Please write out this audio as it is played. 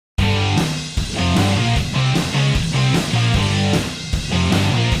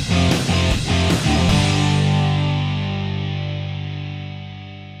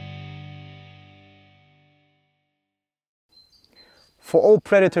For all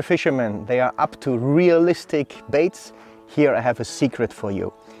predator fishermen, they are up to realistic baits. Here I have a secret for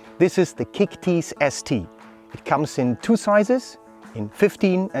you. This is the KickTeez ST. It comes in two sizes, in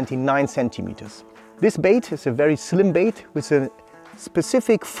 15 and in 9 centimeters. This bait is a very slim bait with a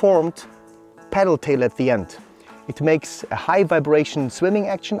specific formed paddle tail at the end. It makes a high vibration swimming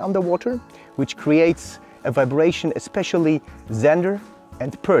action underwater, which creates a vibration especially Zander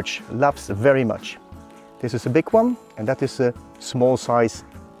and perch loves very much. This is a big one, and that is a small size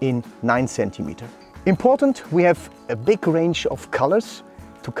in 9 centimeter. Important, we have a big range of colors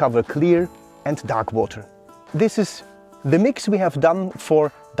to cover clear and dark water. This is the mix we have done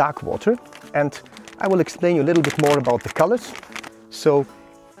for dark water, and I will explain you a little bit more about the colors. So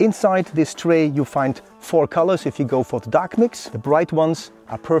inside this tray you find 4 colors if you go for the dark mix. The bright ones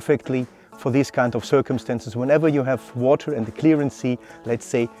are perfectly for these kind of circumstances. Whenever you have water and the clearance sea, let's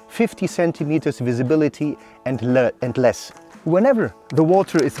say 50 centimeters visibility and less. Whenever the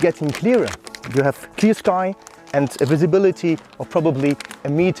water is getting clearer, you have clear sky and a visibility of probably a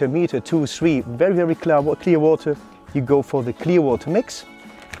meter, 2, 3, very clear water, you go for the clear water mix.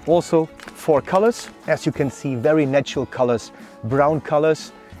 Also 4 colors, as you can see, very natural colors, brown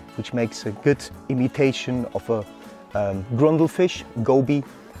colors, which makes a good imitation of a grundlefish, goby,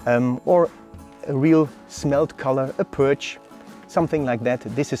 or a real smelt color, a perch, something like that.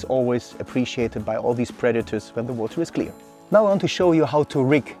 This is always appreciated by all these predators when the water is clear. Now I want to show you how to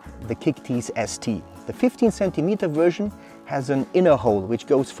rig the KickTeez ST. The 15 centimeter version has an inner hole which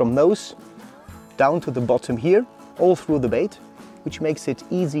goes from nose down to the bottom here, all through the bait, which makes it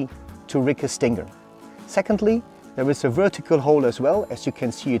easy to rig a stinger. Secondly, there is a vertical hole as well, as you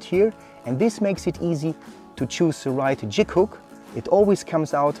can see it here, and this makes it easy to choose the right jig hook. It always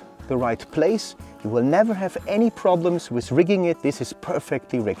comes out the right place. You will never have any problems with rigging it. This is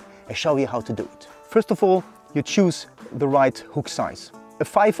perfectly rigged. I show you how to do it. First of all, you choose the right hook size. A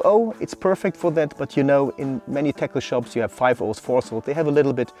 5/0, it's perfect for that, but you know, in many tackle shops you have 5/0s, 4/0s, they have a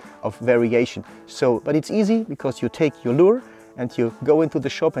little bit of variation. But it's easy because you take your lure and you go into the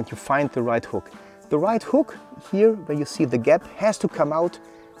shop and you find the right hook. The right hook here, where you see the gap, has to come out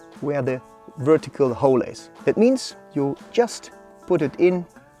where the vertical hole is. That means you just put it in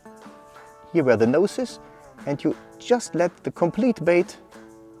here where the nose is, and you just let the complete bait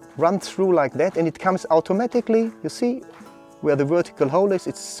run through like that, and it comes automatically. You see where the vertical hole is?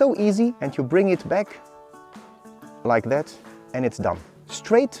 It's so easy, and you bring it back like that and it's done.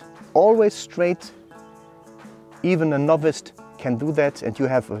 Straight, always straight. Even a novice can do that, and you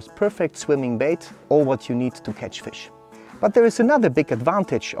have a perfect swimming bait, all what you need to catch fish. But there is another big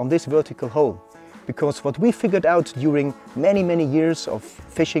advantage on this vertical hole, because what we figured out during many years of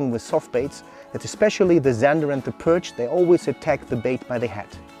fishing with soft baits, that especially the Zander and the perch, they always attack the bait by the head.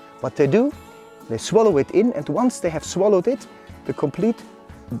 What they do, they swallow it in, and once they have swallowed it, the complete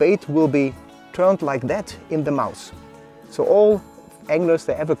bait will be turned like that in the mouth. So all anglers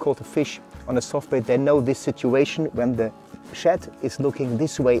that ever caught a fish on a soft bait, they know this situation when the shad is looking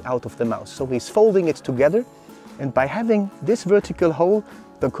this way out of the mouth. So he's folding it together, and by having this vertical hole,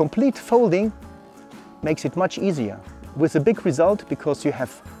 the complete folding makes it much easier, with a big result, because you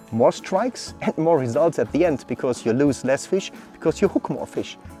have more strikes and more results at the end, because you lose less fish, because you hook more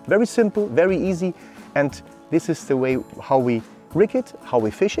fish. Very simple, very easy, and this is the way how we rig it, how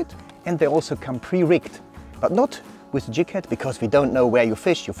we fish it. And they also come pre-rigged, but not with jig head, because we don't know where you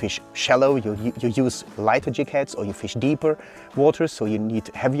fish. You fish shallow, you use lighter jig heads, or you fish deeper waters, so you need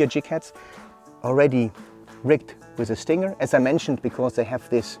heavier jig heads. Already rigged with a stinger, as I mentioned, because they have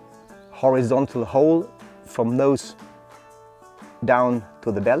this horizontal hole from nose down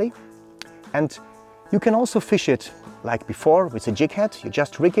to the belly. And you can also fish it like before with a jig head. You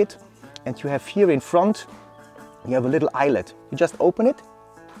just rig it, and you have here in front, you have a little eyelet. You just open it.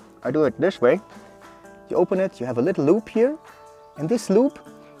 I do it this way. You open it, you have a little loop here, and this loop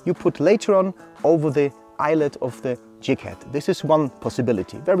you put later on over the eyelet of the jig head. This is one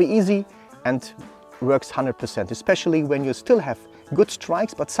possibility. Very easy and works 100%, especially when you still have good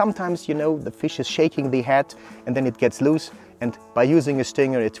strikes, but sometimes, you know, the fish is shaking the head and then it gets loose, and by using a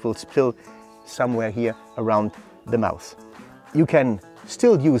stinger it will spill somewhere here around the mouth. You can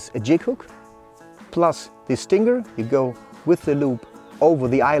still use a jig hook plus this stinger. You go with the loop over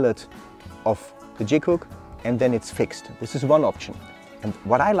the eyelet of the jig hook, and then it's fixed. This is one option. And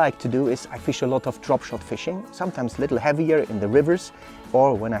what I like to do is I fish a lot of drop shot fishing, sometimes a little heavier in the rivers,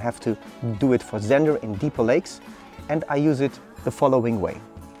 or when I have to do it for Zander in deeper lakes, and I use it the following way.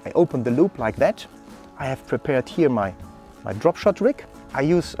 I open the loop like that. I have prepared here my drop shot rig. I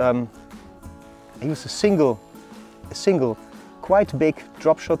use a single quite big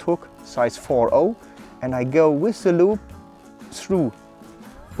drop shot hook, size 4/0, and I go with the loop through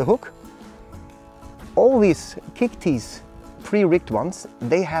the hook. All these KickTeez pre-rigged ones,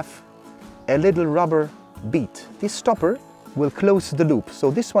 they have a little rubber bead. This stopper will close the loop.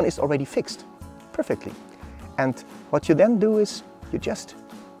 So this one is already fixed perfectly. And what you then do is you just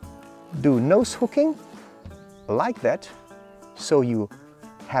do nose hooking like that. So you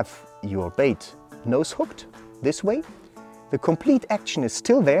have your bait nose hooked this way. The complete action is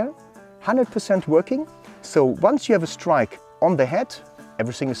still there, 100% working. So once you have a strike on the head,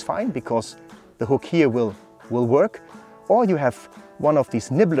 everything is fine because the hook here will work. Or you have one of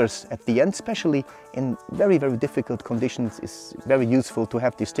these nibblers at the end, especially in very, very difficult conditions, is very useful to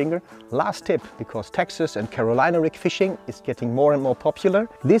have this stinger. Last tip, because Texas and Carolina rig fishing is getting more and more popular.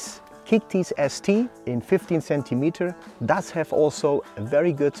 This KickTeez ST in 15 centimeter does have also a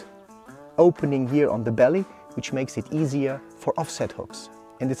very good opening here on the belly, which makes it easier for offset hooks.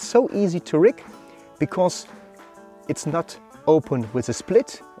 And it's so easy to rig because it's not open with a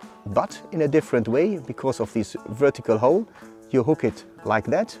split, but in a different way because of this vertical hole. You hook it like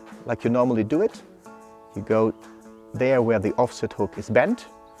that, like you normally do it. You go there where the offset hook is bent,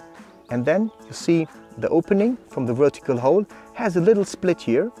 and then you see the opening from the vertical hole has a little split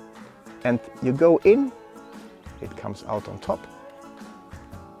here, and you go in, it comes out on top.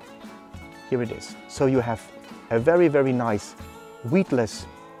 Here it is. So you have a very, very nice weedless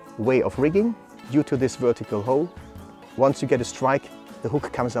way of rigging due to this vertical hole. Once you get a strike, the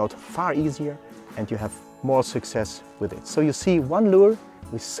hook comes out far easier and you have more success with it. So you see one lure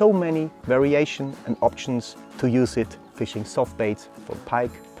with so many variation and options to use it fishing soft baits for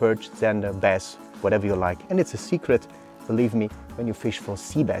pike, perch, zander, bass, whatever you like. And it's a secret, believe me, when you fish for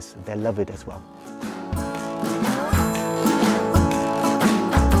sea bass, they love it as well.